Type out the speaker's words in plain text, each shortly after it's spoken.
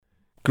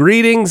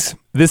Greetings,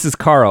 this is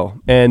Carl,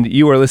 and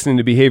you are listening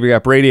to Behavior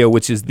Gap Radio,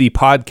 which is the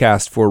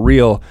podcast for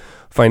real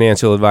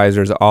financial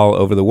advisors all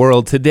over the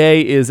world.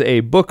 Today is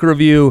a book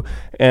review,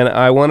 and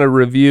I want to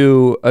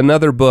review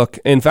another book.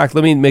 In fact,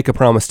 let me make a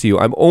promise to you.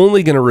 I'm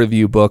only going to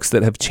review books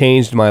that have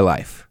changed my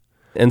life.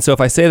 And so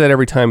if I say that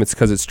every time, it's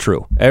because it's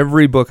true.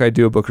 Every book I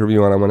do a book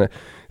review on,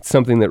 it's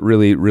something that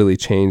really, really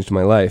changed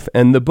my life.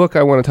 And the book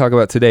I want to talk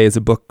about today is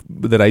a book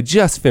that I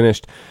just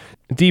finished,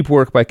 Deep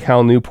Work by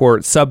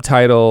Newport,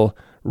 subtitle,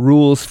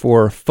 Rules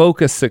for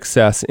Focused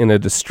Success in a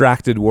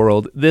Distracted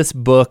World. This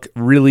book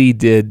really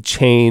did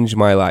change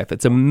my life.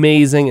 It's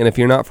amazing. And if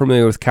you're not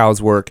familiar with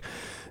Cal's work,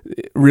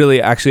 really,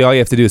 actually, all you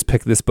have to do is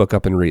pick this book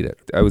up and read it.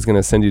 I was going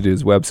to send you to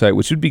his website,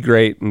 which would be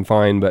great and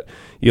fine, but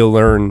you'll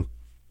learn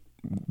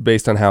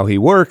based on how he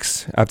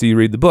works after you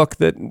read the book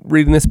that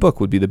reading this book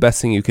would be the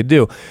best thing you could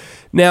do.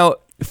 Now,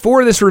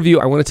 for this review,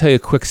 I want to tell you a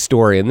quick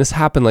story, and this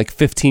happened like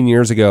 15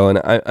 years ago, and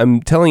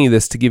I'm telling you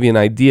this to give you an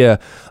idea.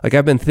 Like,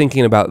 I've been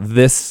thinking about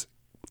this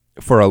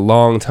for a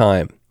long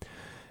time.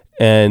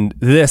 And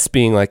this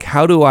being like,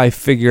 how do I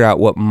figure out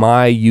what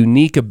my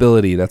unique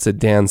ability, that's a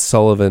Dan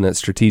Sullivan at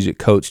Strategic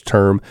Coach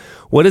term,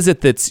 what is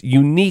it that's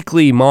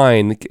uniquely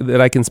mine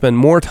that I can spend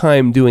more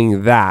time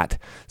doing that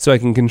so I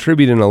can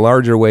contribute in a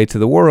larger way to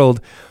the world?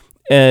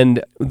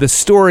 And the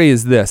story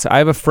is this. I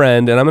have a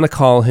friend, and I'm going to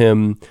call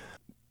him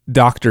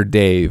Dr.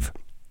 Dave.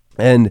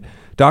 And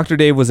Dr.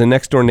 Dave was a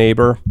next door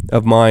neighbor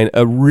of mine,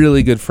 a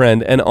really good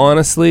friend, and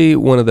honestly,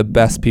 one of the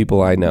best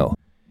people I know.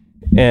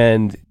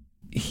 And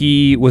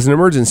he was an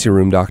emergency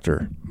room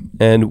doctor,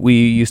 and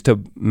we used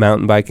to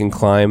mountain bike and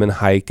climb and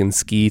hike and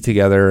ski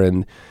together,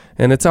 and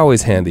it's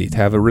always handy to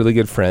have a really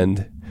good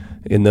friend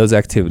in those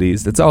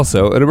activities that's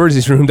also an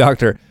emergency room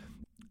doctor.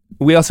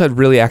 We also had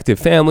really active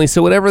families,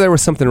 so whenever there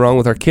was something wrong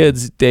with our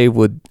kids, Dave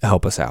would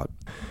help us out.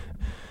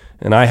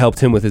 And I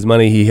helped him with his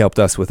money, he helped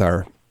us with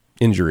our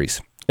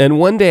injuries. And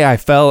one day I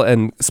fell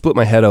and split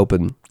my head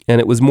open, and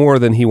it was more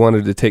than he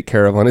wanted to take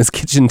care of on his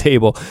kitchen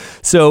table.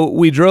 So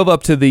we drove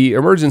up to the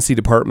emergency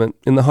department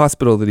in the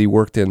hospital that he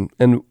worked in.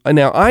 And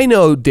now I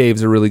know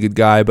Dave's a really good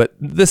guy, but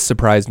this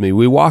surprised me.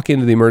 We walk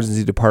into the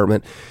emergency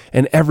department,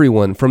 and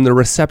everyone, from the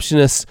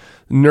receptionists,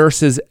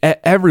 nurses,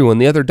 everyone,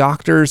 the other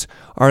doctors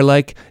are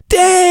like,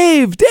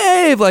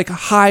 Dave, like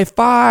high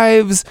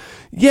fives.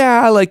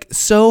 Yeah, like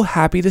so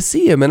happy to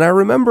see him. And I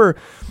remember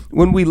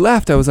when we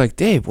left, I was like,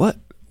 Dave, what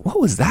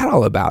was that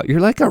all about? You're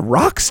like a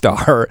rock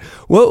star.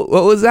 What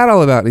was that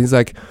all about?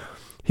 And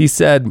he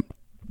said,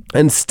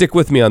 and stick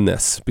with me on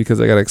this because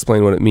I got to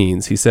explain what it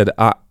means. He said,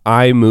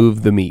 I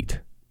move the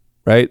meat,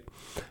 right?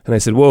 And I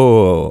said,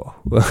 whoa,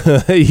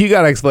 you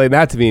got to explain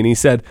that to me. And he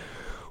said,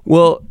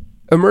 well,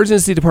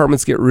 emergency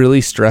departments get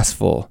really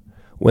stressful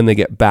when they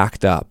get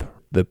backed up.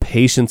 The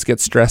patients get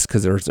stressed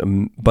because there's a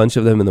bunch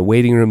of them in the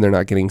waiting room. They're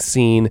not getting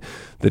seen.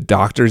 The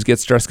doctors get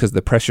stressed because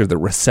the pressure. The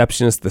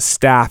receptionist, the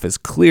staff is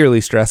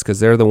clearly stressed because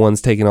they're the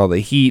ones taking all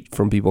the heat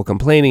from people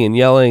complaining and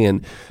yelling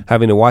and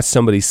having to watch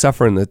somebody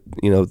suffer in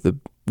the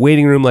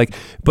waiting room.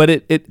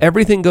 But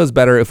everything goes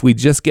better if we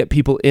just get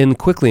people in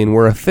quickly and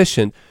we're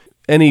efficient.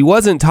 And he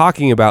wasn't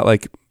talking about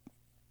like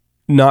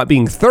not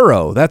being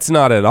thorough. That's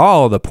not at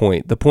all the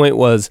point. The point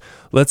was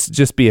let's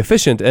just be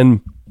efficient.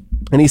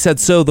 And he said,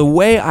 so the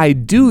way I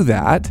do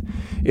that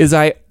is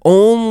I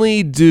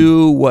only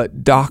do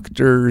what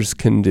doctors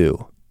can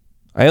do.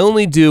 I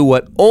only do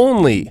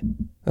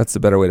that's the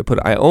better way to put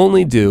it. I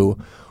only do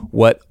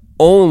what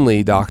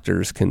only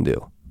doctors can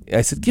do.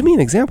 I said, give me an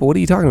example. What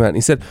are you talking about? And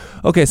he said,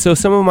 okay, so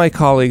some of my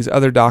colleagues,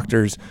 other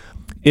doctors,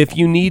 if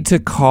you need to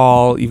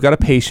call, you've got a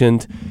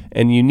patient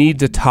and you need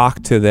to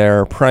talk to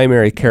their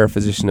primary care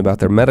physician about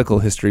their medical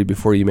history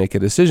before you make a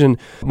decision,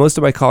 most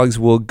of my colleagues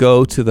will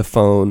go to the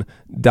phone,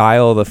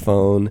 dial the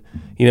phone.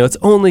 It's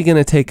only going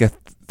to take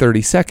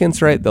 30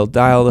 seconds, right? They'll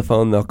dial the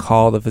phone, they'll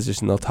call the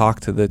physician, they'll talk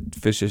to the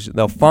physician,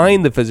 they'll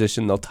find the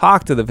physician, they'll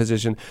talk to the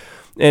physician.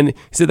 And he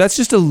said, that's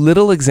just a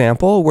little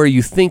example where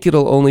you think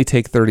it'll only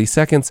take 30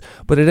 seconds,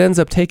 but it ends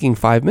up taking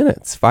 5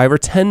 minutes, 5 or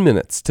 10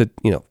 minutes to,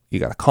 you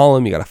got to call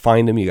them, you got to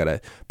find them, you got to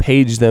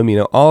page them,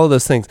 all of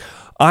those things.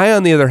 I,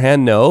 on the other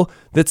hand, know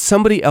that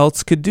somebody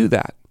else could do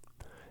that.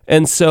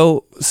 And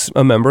so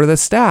a member of the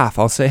staff,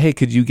 I'll say, hey,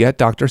 could you get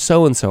Dr.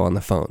 So-and-so on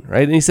the phone,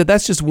 right? And he said,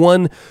 that's just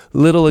one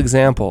little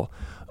example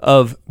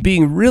of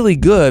being really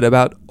good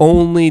about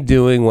only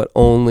doing what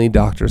only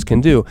doctors can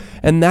do.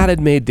 And that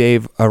had made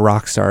Dave a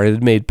rock star. It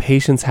had made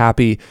patients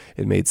happy.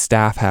 It made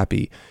staff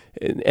happy.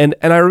 And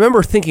I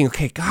remember thinking,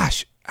 okay,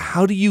 gosh,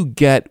 how do you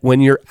get,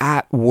 when you're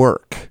at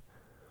work,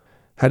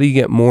 how do you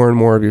get more and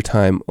more of your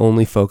time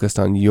only focused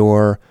on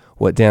your,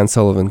 what Dan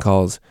Sullivan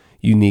calls,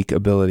 unique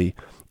ability?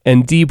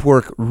 And Deep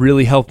Work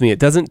really helped me. It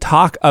doesn't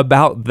talk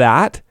about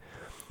that.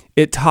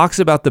 It talks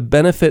about the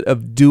benefit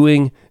of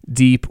doing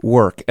deep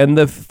work. And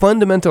the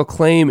fundamental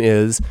claim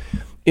is,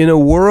 in a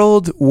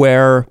world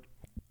where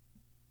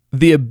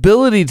the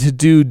ability to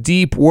do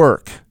deep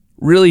work,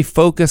 really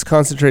focused,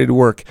 concentrated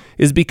work,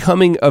 is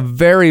becoming a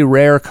very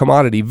rare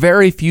commodity.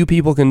 Very few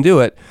people can do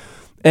it.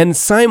 And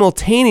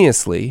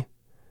simultaneously,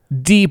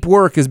 deep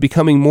work is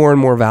becoming more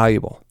and more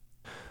valuable.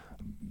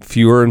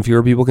 fewer and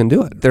fewer people can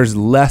do it. There's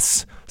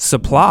less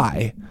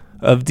supply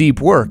of deep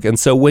work. And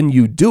so when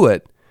you do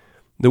it,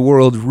 the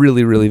world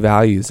really, really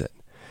values it.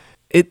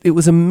 It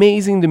was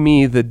amazing to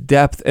me, the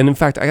depth. And in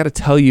fact, I got to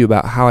tell you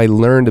about how I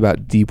learned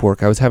about deep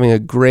work. I was having a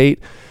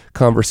great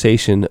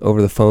conversation over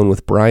the phone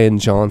with Brian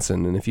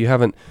Johnson. And if you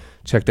haven't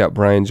checked out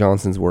Brian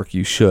Johnson's work,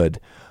 you should.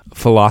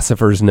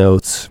 Philosopher's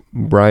Notes,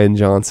 Brian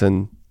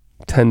Johnson,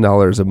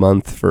 $10 a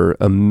month for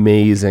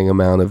amazing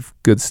amount of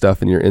good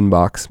stuff in your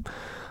inbox.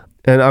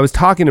 And I was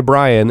talking to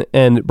Brian,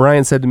 and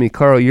Brian said to me,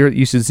 Carl,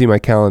 you should see my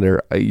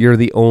calendar. You're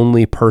the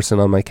only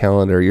person on my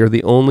calendar. You're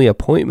the only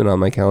appointment on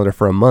my calendar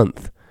for a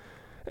month.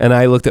 And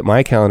I looked at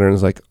my calendar and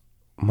was like,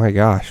 oh my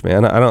gosh,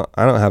 man, I don't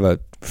have a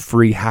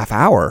free half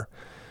hour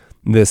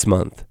this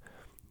month.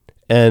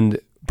 And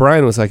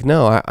Brian was like,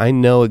 no, I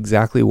know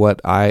exactly what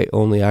I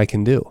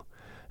can do.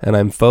 And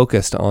I'm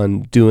focused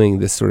on doing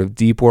this sort of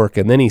deep work.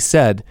 And then he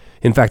said,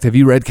 in fact, have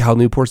you read Cal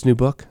Newport's new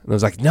book? And I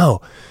was like,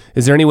 no.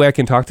 Is there any way I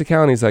can talk to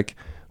Cal? And he's like,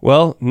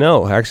 well,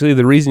 no, actually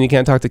the reason you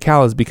can't talk to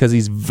Cal is because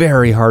he's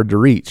very hard to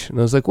reach. And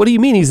I was like, what do you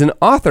mean? He's an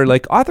author.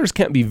 Like, authors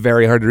can't be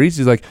very hard to reach.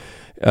 He's like,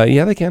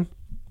 yeah, they can.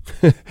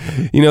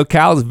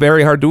 Cal is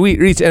very hard to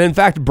reach. And in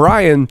fact,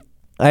 I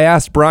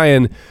asked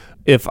Brian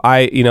if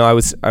I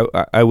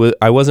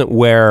wasn't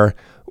where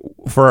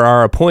for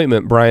our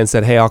appointment. Brian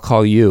said, hey, I'll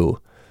call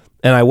you.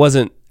 And I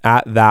wasn't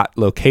at that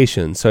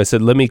location. So I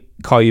said, let me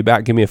call you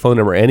back. Give me a phone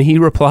number. And he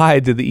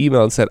replied to the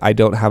email and said, I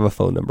don't have a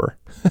phone number.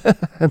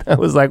 And I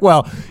was like,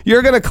 well,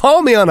 you're going to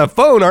call me on a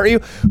phone, aren't you?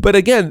 But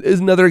again,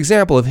 is another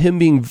example of him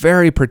being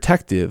very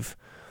protective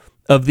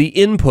of the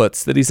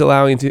inputs that he's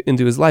allowing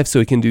into his life so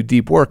he can do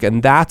deep work.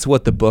 And that's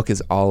what the book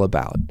is all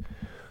about.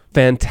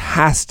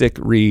 Fantastic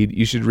read.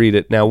 You should read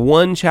it. Now,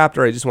 one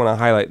chapter I just want to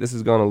highlight. This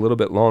has gone a little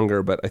bit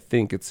longer, but I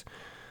think it's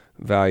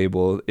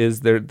valuable.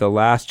 Is there the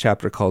last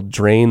chapter called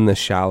Drain the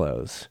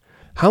Shallows.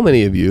 How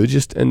many of you,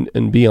 just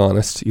and be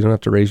honest, you don't have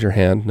to raise your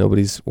hand.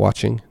 Nobody's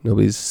watching.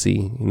 Nobody's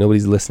seeing.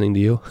 Nobody's listening to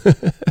you.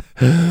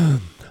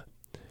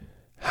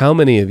 How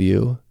many of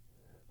you,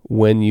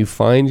 when you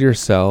find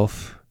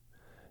yourself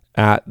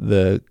at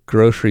the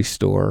grocery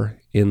store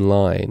in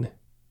line,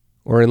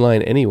 or in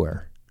line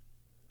anywhere,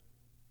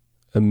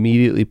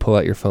 immediately pull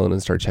out your phone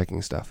and start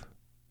checking stuff?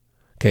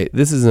 Okay,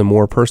 this is a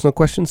more personal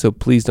question, so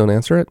please don't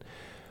answer it.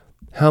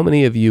 How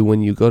many of you,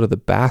 when you go to the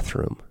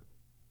bathroom,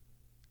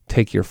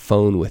 take your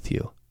phone with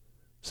you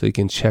so you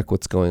can check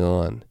what's going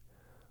on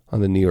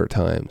the New York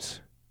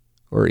Times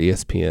or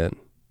ESPN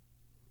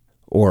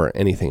or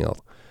anything else?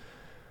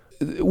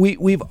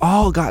 We've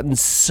all gotten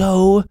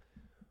so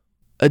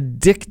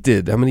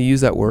addicted. I'm going to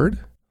use that word.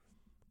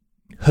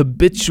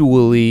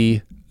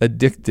 Habitually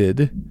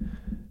addicted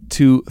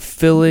to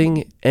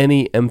filling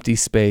any empty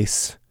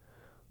space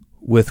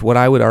with what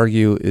I would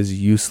argue is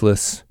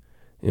useless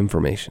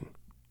information.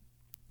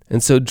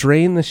 And so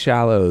Drain the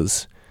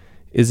Shallows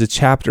is a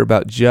chapter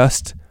about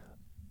just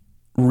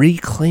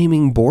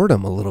reclaiming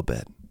boredom a little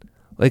bit,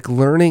 like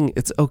learning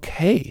it's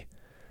okay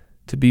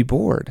to be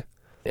bored.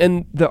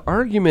 And the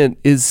argument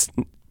is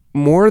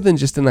more than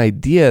just an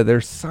idea.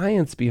 There's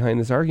science behind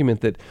this argument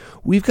that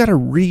we've got to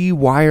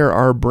rewire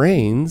our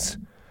brains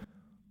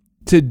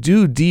to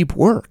do deep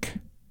work.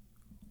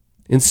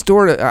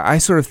 I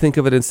sort of think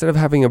of it, instead of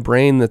having a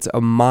brain that's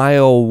a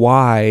mile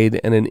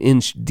wide and an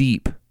inch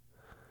deep,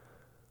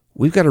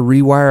 we've got to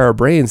rewire our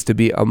brains to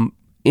be an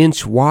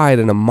inch wide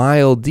and a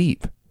mile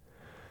deep.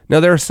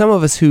 Now, there are some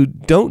of us who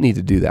don't need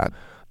to do that.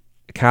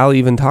 Cal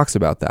even talks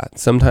about that.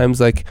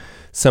 Sometimes our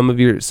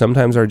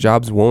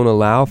jobs won't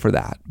allow for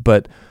that.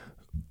 But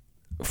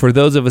for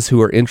those of us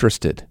who are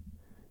interested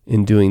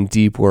in doing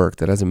deep work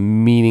that has a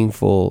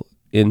meaningful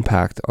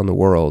impact on the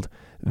world,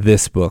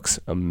 this book's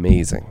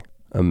amazing.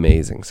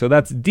 Amazing. So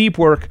that's Deep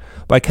Work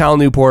by Cal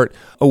Newport.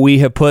 We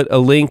have put a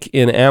link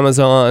in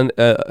Amazon,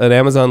 an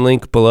Amazon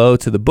link below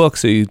to the book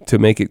to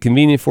make it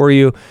convenient for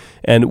you.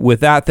 And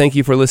with that, thank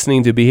you for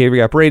listening to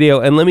Behavior Gap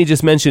Radio. And let me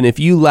just mention, if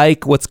you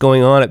like what's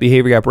going on at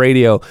Behavior Gap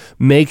Radio,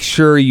 make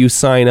sure you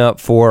sign up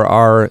for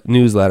our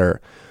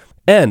newsletter.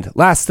 And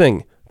last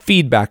thing,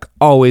 feedback,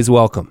 always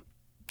welcome.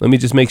 Let me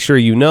just make sure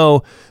you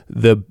know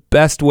the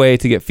best way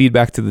to get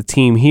feedback to the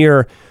team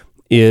here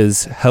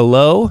is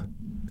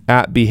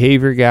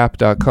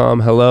hello@behaviorgap.com,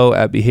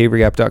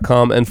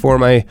 hello@behaviorgap.com. And for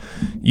my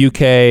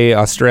UK,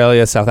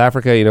 Australia, South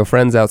Africa,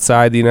 friends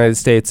outside the United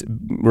States,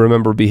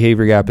 remember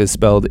Behavior Gap is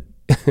spelled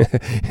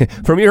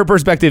from your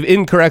perspective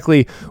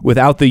incorrectly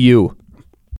without the U.